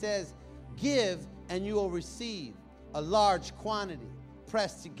 6:38 says, give and you will receive a large quantity,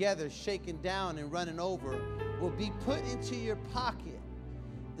 pressed together, shaken down, and running over, will be put into your pocket.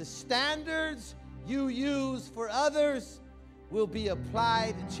 The standards you use for others will be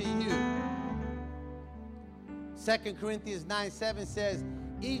applied to you. 2 Corinthians 9:7 says,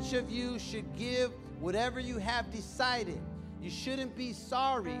 each of you should give whatever you have decided. You shouldn't be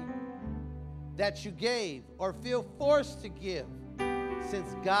sorry that you gave or feel forced to give,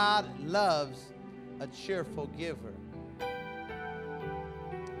 since God loves a cheerful giver.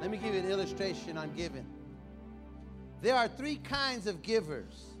 Let me give you an illustration on giving. There are three kinds of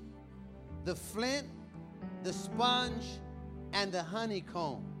givers: the flint, the sponge, and the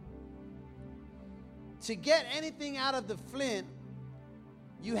honeycomb. To get anything out of the flint,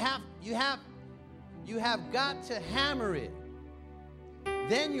 you have got to hammer it.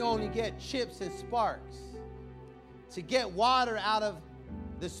 Then you only get chips and sparks. To get water out of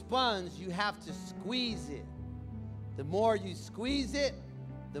the sponge, you have to squeeze it. The more you squeeze it,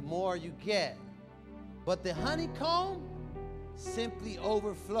 the more you get. But the honeycomb simply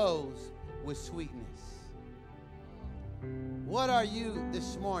overflows with sweetness. What are you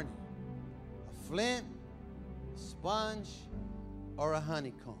this morning? A flint, a sponge, or a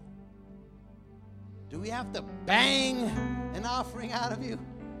honeycomb? Do we have to bang an offering out of you?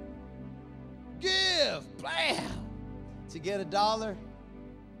 Give, blam, to get $1?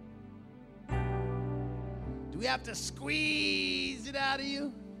 Do we have to squeeze it out of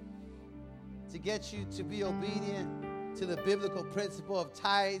you to get you to be obedient to the biblical principle of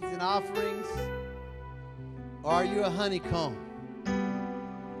tithes and offerings? Or are you a honeycomb?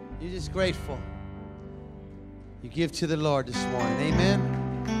 You're just grateful. You give to the Lord this morning. Amen.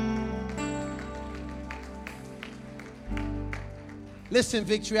 Listen,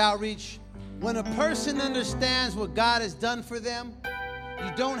 Victory Outreach, when a person understands what God has done for them,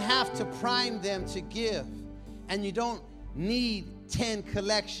 you don't have to prime them to give, and you don't need 10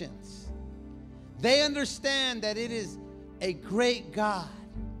 collections. They understand that it is a great God.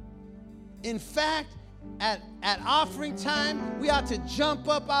 In fact, at offering time, we ought to jump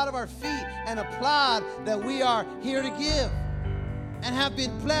up out of our feet and applaud that we are here to give and have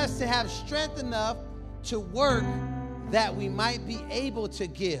been blessed to have strength enough to work that we might be able to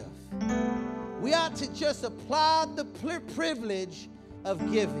give. We ought to just applaud the privilege of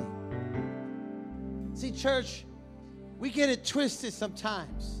giving. See, church, we get it twisted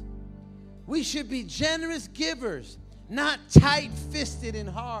sometimes. We should be generous givers, not tight-fisted and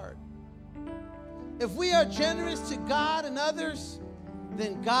hard. If we are generous to God and others,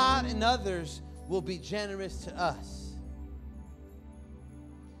 then God and others will be generous to us.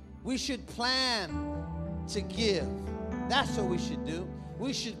 We should plan to give. That's what we should do.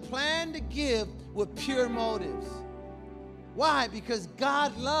 We should plan to give with pure motives. Why? Because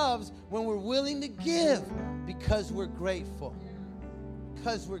God loves when we're willing to give, because we're grateful.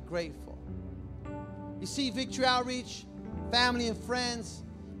 Because we're grateful. You see, Victory Outreach, family and friends,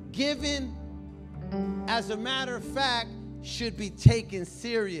 giving, as a matter of fact, should be taken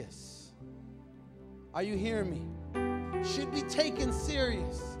serious. Are you hearing me? Should be taken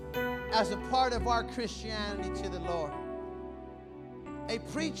serious as a part of our Christianity to the Lord. A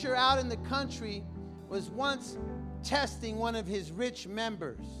preacher out in the country was once testing one of his rich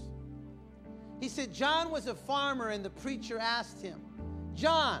members. He said, John was a farmer, and the preacher asked him,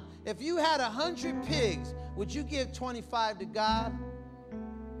 John, if you had 100 pigs, would you give 25 to God?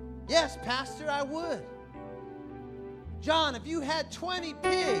 Yes, Pastor, I would. John, if you had 20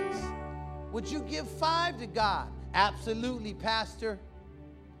 pigs, would you give 5 to God? Absolutely, Pastor.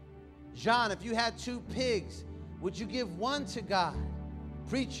 John, if you had 2 pigs, would you give 1 to God?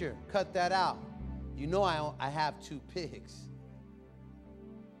 Preacher, cut that out. You know I have 2 pigs.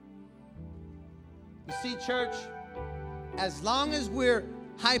 You see, church, as long as we're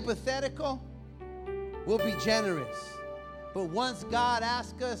hypothetical, we'll be generous. But once God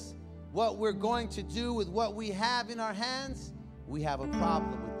asks us what we're going to do with what we have in our hands, we have a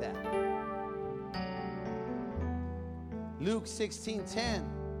problem with that. Luke 16:10.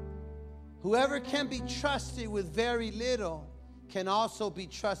 Whoever can be trusted with very little can also be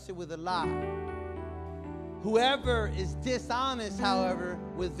trusted with a lot. Whoever is dishonest, however,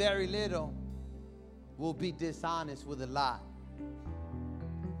 with very little will be dishonest with a lot.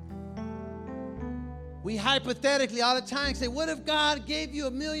 We hypothetically all the time say, what if God gave you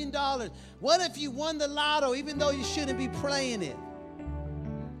 $1 million? What if you won the lotto even though you shouldn't be playing it?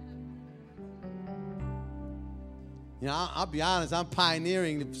 You know, I'll be honest, I'm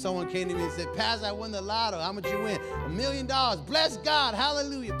pioneering. If someone came to me and said, Pastor, I won the lotto, how much you win? $1 million. Bless God.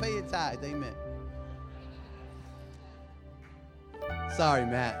 Hallelujah. Pay your tithe. Amen. Sorry,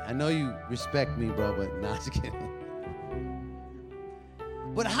 Matt. I know you respect me, bro, but no, just kidding.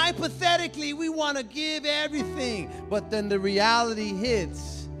 But hypothetically, we want to give everything. But then the reality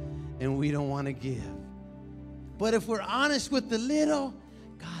hits, and we don't want to give. But if we're honest with the little,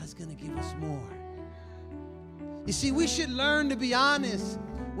 God is going to give us more. You see, we should learn to be honest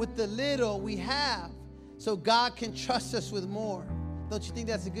with the little we have so God can trust us with more. Don't you think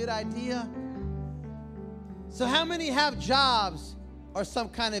that's a good idea? So how many have jobs or some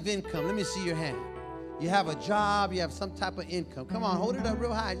kind of income? Let me see your hand. You have a job, you have some type of income. Come on, hold it up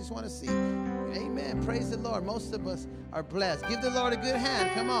real high. I just want to see. Amen. Praise the Lord. Most of us are blessed. Give the Lord a good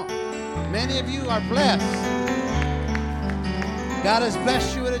hand. Come on. Many of you are blessed. God has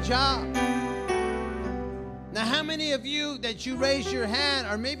blessed you with a job. Now, how many of you that you raise your hand,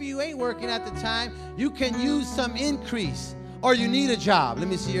 or maybe you ain't working at the time, you can use some increase, or you need a job? Let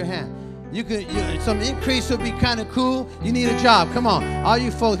me see your hand. Some increase would be kind of cool. You need a job. Come on. All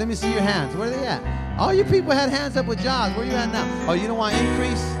you folks, let me see your hands. Where are they at? All you people had hands up with jobs. Where you at now? Oh, you don't want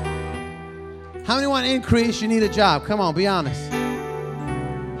increase? How many want increase? You need a job. Come on, be honest.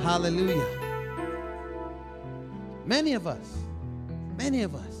 Hallelujah. Many of us. Many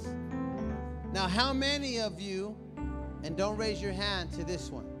of us. Now, how many of you, and don't raise your hand to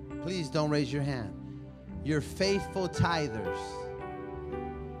this one. Please don't raise your hand. You're faithful tithers.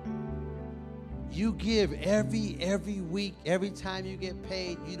 You give every week, every time you get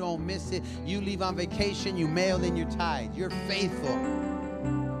paid. You don't miss it. You leave on vacation, you mail in your tithe. You're faithful.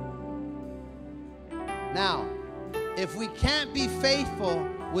 Now, if we can't be faithful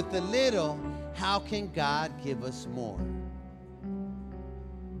with the little, how can God give us more?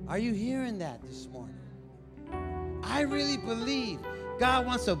 Are you hearing that this morning? I really believe God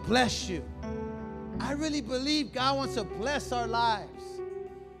wants to bless you. I really believe God wants to bless our lives.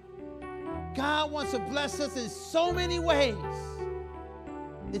 God wants to bless us in so many ways.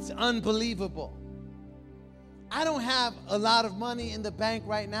 It's unbelievable. I don't have a lot of money in the bank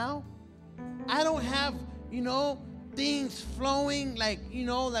right now. I don't have, things flowing like,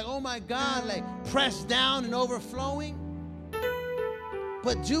 oh my God, like pressed down and overflowing.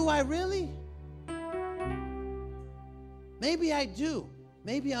 But do I really? Maybe I do.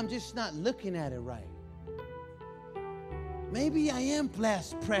 Maybe I'm just not looking at it right. Maybe I am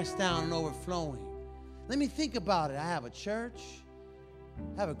blessed, pressed down, and overflowing. Let me think about it. I have a church.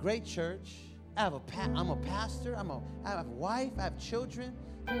 I have a great church. I'm a pastor. I have a wife. I have children.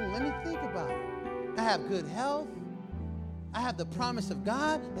 Let me think about it. I have good health. I have the promise of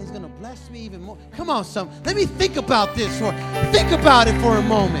God that He's going to bless me even more. Come on, let me think about this. Think about it for a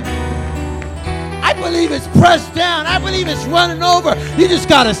moment. I believe it's pressed down. I believe it's running over. You just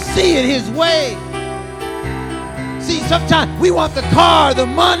got to see it His way. See, sometimes we want the car, the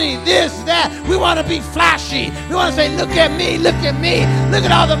money, this, that. We want to be flashy. We want to say, look at me, look at me. Look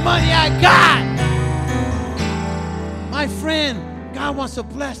at all the money I got. My friend, God wants to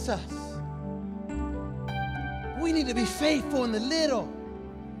bless us. We need to be faithful in the little.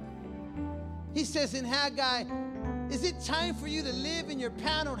 He says in Haggai, is it time for you to live in your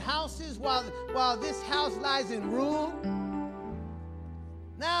paneled houses while this house lies in ruin?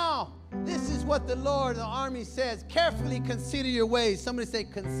 Now, this is what the Lord of the army says. Carefully consider your ways. Somebody say,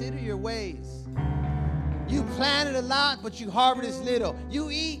 consider your ways. You planted a lot, but you harvest little. You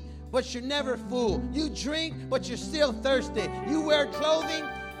eat, but you're never full. You drink, but you're still thirsty. You wear clothing,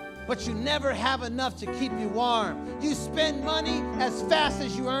 but you never have enough to keep you warm. You spend money as fast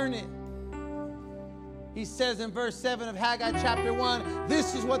as you earn it. He says in verse 7 of Haggai chapter 1,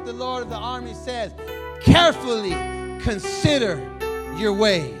 this is what the Lord of the army says. Carefully consider your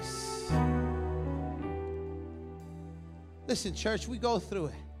ways. Listen, church, we go through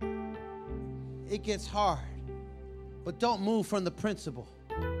it. It gets hard, but don't move from the principle.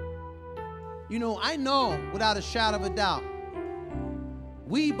 I know without a shadow of a doubt,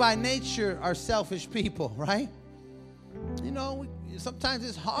 we by nature are selfish people, right? Sometimes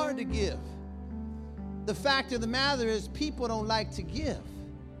it's hard to give. The fact of the matter is people don't like to give.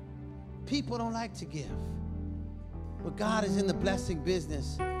 People don't like to give. But God is in the blessing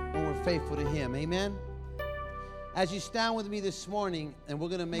business when we're faithful to Him. Amen? As you stand with me this morning, and we're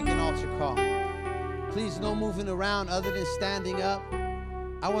going to make an altar call. Please, no moving around other than standing up.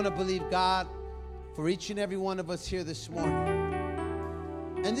 I want to believe God for each and every one of us here this morning.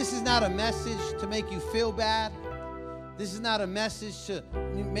 And this is not a message to make you feel bad. This is not a message to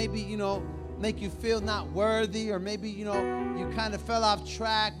maybe, make you feel not worthy, or maybe, you kind of fell off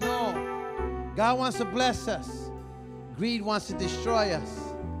track. No. God wants to bless us. Greed wants to destroy us.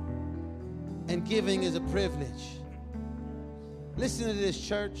 And giving is a privilege. Listen to this,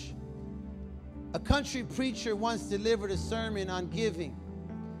 church. A country preacher once delivered a sermon on giving.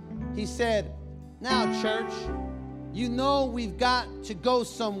 He said, now, church, we've got to go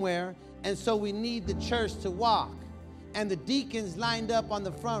somewhere, and so we need the church to walk. And the deacons lined up on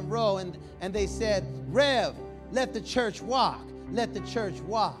the front row, and they said, Rev, let the church walk. Let the church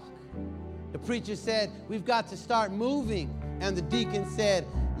walk. The preacher said, we've got to start moving. And the deacon said,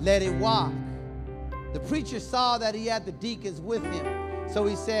 let it walk. The preacher saw that he had the deacons with him. So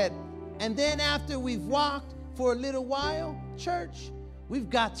he said, and then after we've walked for a little while, church, we've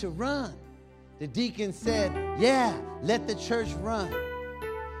got to run. The deacon said, yeah, let the church run.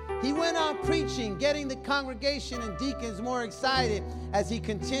 He went on preaching, getting the congregation and deacons more excited as he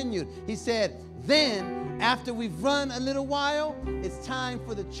continued. He said, then, after we've run a little while, it's time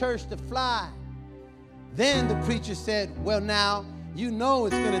for the church to fly. Then the preacher said, well, now, you know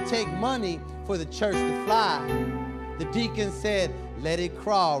it's going to take money for the church to fly. The deacon said, let it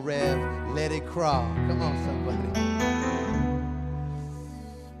crawl, Rev, let it crawl. Come on, somebody.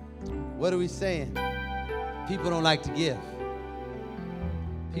 What are we saying? People don't like to give.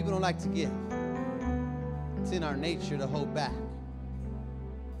 People don't like to give. It's in our nature to hold back.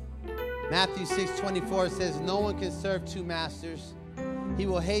 Matthew 6:24 says, no one can serve two masters. He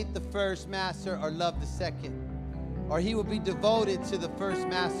will hate the first master or love the second. Or he will be devoted to the first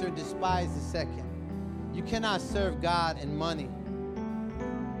master and despise the second. You cannot serve God and money.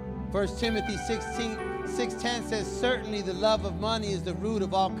 1 Timothy 6:10 says, certainly the love of money is the root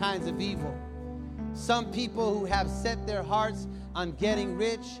of all kinds of evil. Some people who have set their hearts on getting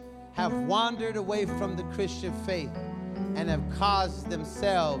rich have wandered away from the Christian faith and have caused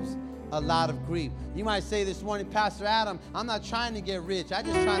themselves a lot of grief. You might say this morning, Pastor Adam, I'm not trying to get rich. I'm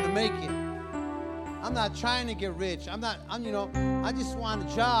just trying to make it. I'm not trying to get rich. I just want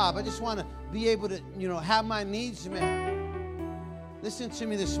a job. I just want to be able to, have my needs met. Listen to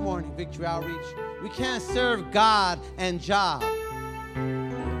me this morning, Victory Outreach. We can't serve God and job.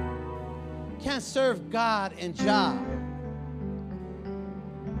 Can't serve God and job.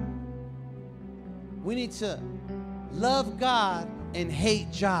 We need to love God and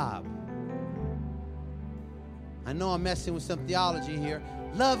hate job. I know I'm messing with some theology here.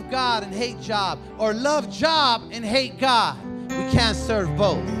 Love God and hate job, or love job and hate God. We can't serve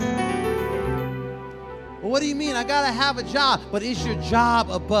both. Well, what do you mean? I gotta have a job, but is your job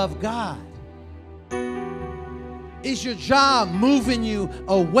above God? Is your job moving you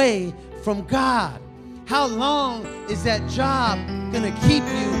away from God? How long is that job gonna keep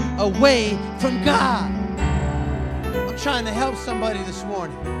you away from God? I'm trying to help somebody this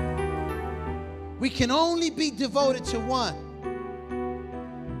morning. We can only be devoted to one.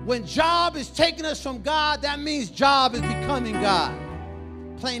 When job is taking us from God, that means job is becoming God.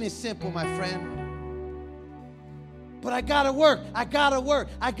 Plain and simple, my friend. But I gotta work. God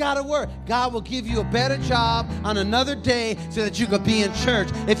will give you a better job on another day so that you could be in church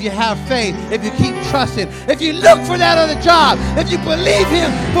if you have faith, if you keep trusting, if you look for that other job, if you believe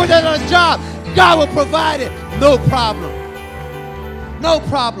Him for that other job, God will provide it. No problem. No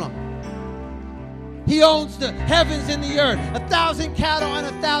problem. He owns the heavens and the earth. 1,000 cattle on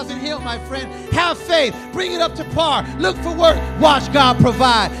 1,000 hills, my friend. Have faith. Bring it up to par. Look for work. Watch God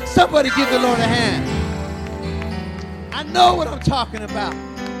provide. Somebody give the Lord a hand. I know what I'm talking about.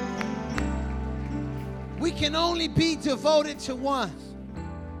 We can only be devoted to one.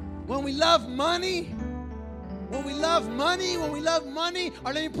 When we love money, or let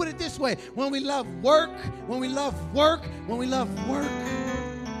me put it this way, when we love work,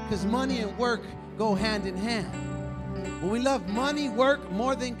 because money and work go hand in hand. When we love money, work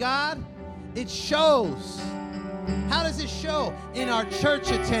more than God, it shows. How does it show? In our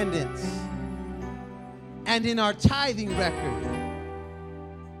church attendance and in our tithing record.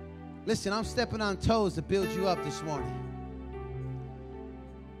 Listen, I'm stepping on toes to build you up this morning.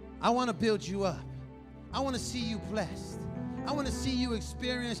 I want to build you up. I want to see you blessed. I want to see you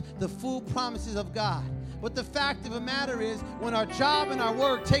experience the full promises of God. But the fact of the matter is, when our job and our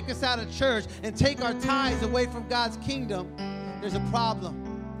work take us out of church and take our tithes away from God's kingdom, there's a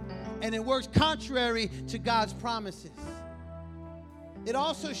problem. And it works contrary to God's promises. It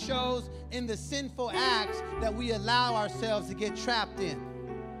also shows in the sinful acts that we allow ourselves to get trapped in.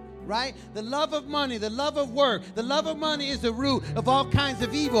 Right? The love of money, the love of work, the love of money is the root of all kinds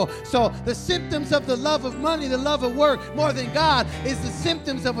of evil. So the symptoms of the love of money, the love of work more than God is the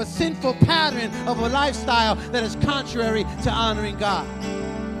symptoms of a sinful pattern of a lifestyle that is contrary to honoring God.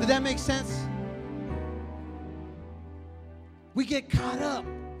 Did that make sense? We get caught up.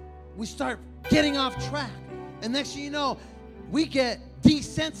 We start getting off track. And next thing you know, we get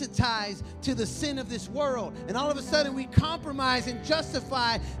desensitized to the sin of this world. And all of a sudden we compromise and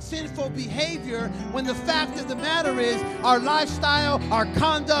justify sinful behavior when the fact of the matter is our lifestyle, our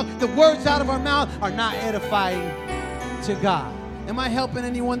conduct, the words out of our mouth are not edifying to God. Am I helping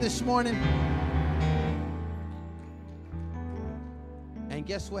anyone this morning? And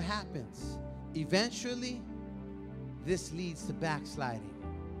guess what happens? Eventually, this leads to backsliding.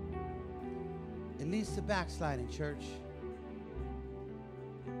 It leads to backsliding, church.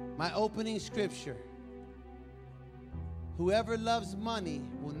 My opening scripture: whoever loves money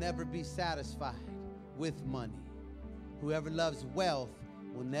will never be satisfied with money. Whoever loves wealth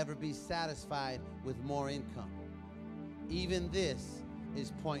will never be satisfied with more income. Even this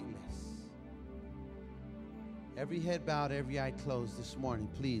is pointless. Every head bowed, every eye closed this morning.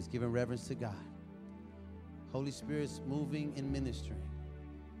 Please give him reverence to God. Holy Spirit's moving and ministering.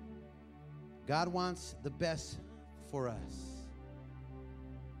 God wants the best for us,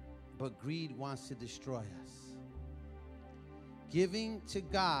 but greed wants to destroy us. Giving to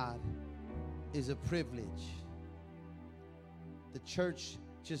God is a privilege. The church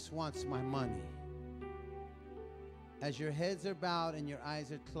just wants my money. As your heads are bowed and your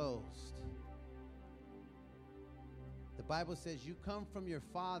eyes are closed, the Bible says you come from your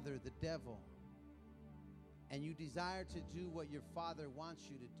father, the devil, and you desire to do what your father wants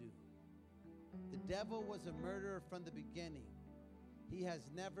you to do. The devil was a murderer from the beginning. He has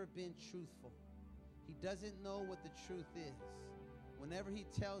never been truthful. He doesn't know what the truth is. Whenever he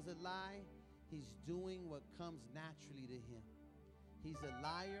tells a lie, he's doing what comes naturally to him. He's a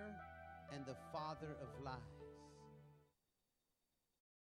liar and the father of lies.